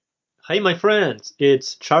Hey, my friends,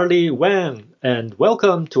 it's Charlie Wang, and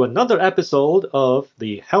welcome to another episode of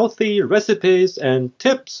the Healthy Recipes and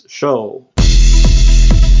Tips Show.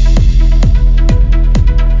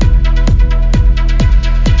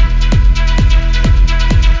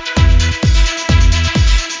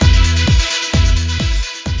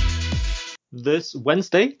 This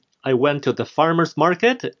Wednesday, I went to the farmer's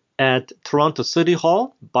market at Toronto City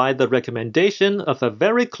Hall by the recommendation of a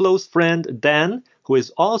very close friend, Dan, who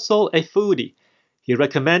is also a foodie. He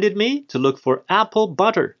recommended me to look for apple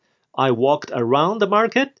butter. I walked around the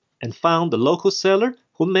market and found the local seller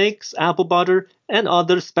who makes apple butter and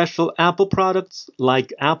other special apple products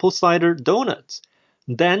like apple cider donuts.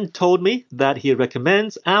 Dan told me that he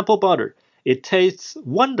recommends apple butter. It tastes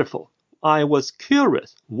wonderful. I was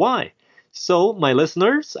curious. Why? So, my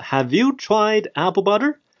listeners, have you tried apple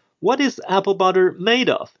butter? What is apple butter made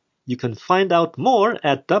of? You can find out more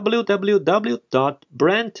at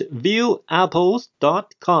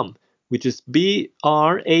www.brandviewapples.com, which is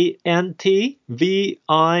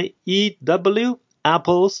BRANTVIEW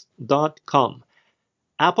apples.com.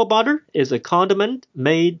 Apple butter is a condiment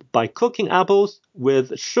made by cooking apples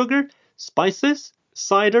with sugar, spices,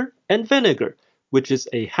 cider, and vinegar, which is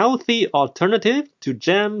a healthy alternative to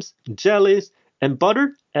jams, jellies, and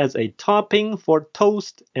butter as a topping for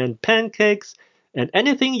toast and pancakes and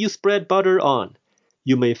anything you spread butter on.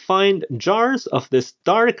 You may find jars of this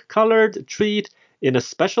dark colored treat in a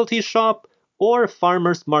specialty shop or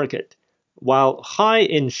farmer's market. While high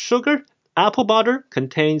in sugar, apple butter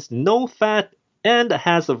contains no fat and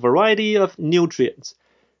has a variety of nutrients.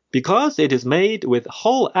 Because it is made with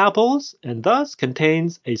whole apples and thus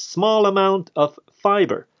contains a small amount of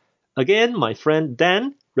fiber. Again, my friend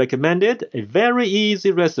Dan recommended a very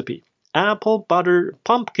easy recipe, apple butter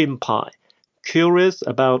pumpkin pie. Curious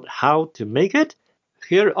about how to make it?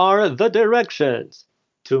 Here are the directions.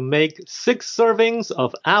 To make 6 servings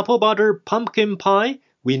of apple butter pumpkin pie,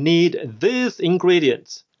 we need these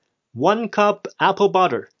ingredients. 1 cup apple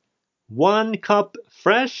butter, 1 cup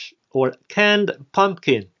fresh or canned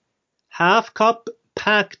pumpkin, half cup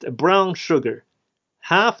packed brown sugar,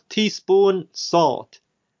 half teaspoon salt,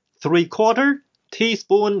 3/4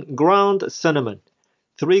 teaspoon ground cinnamon,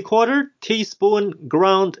 3/4 teaspoon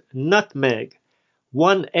ground nutmeg,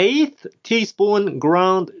 1/8 teaspoon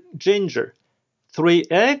ground ginger, 3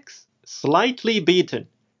 eggs slightly beaten,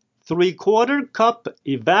 3/4 cup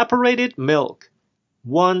evaporated milk,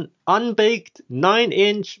 1 unbaked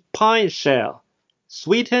 9-inch pie shell,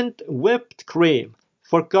 sweetened whipped cream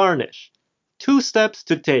for garnish. 2 steps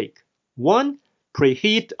to take. 1.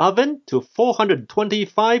 Preheat oven to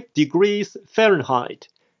 425 degrees Fahrenheit.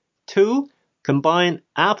 2. Combine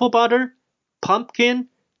apple butter, pumpkin,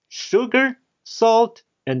 sugar, salt,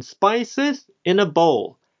 and spices in a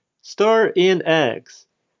bowl. Stir in eggs.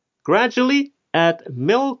 Gradually add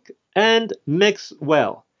milk and mix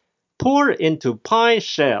well. Pour into pie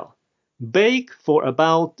shell. Bake for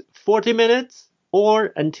about 40 minutes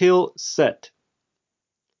or until set.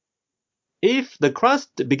 If the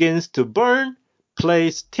crust begins to burn,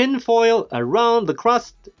 place tinfoil around the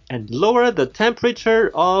crust and lower the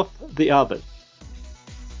temperature of the oven.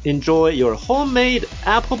 Enjoy your homemade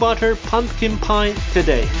apple butter pumpkin pie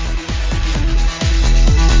today.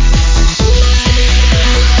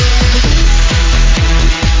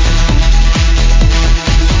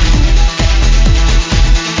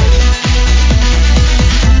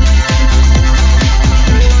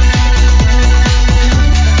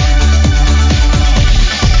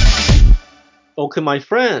 Okay, my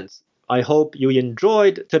friends, I hope you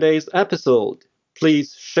enjoyed today's episode.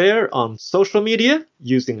 Please share on social media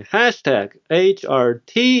using hashtag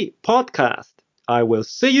HRTpodcast. I will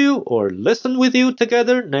see you or listen with you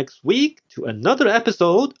together next week to another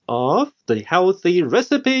episode of the Healthy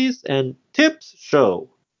Recipes and Tips Show.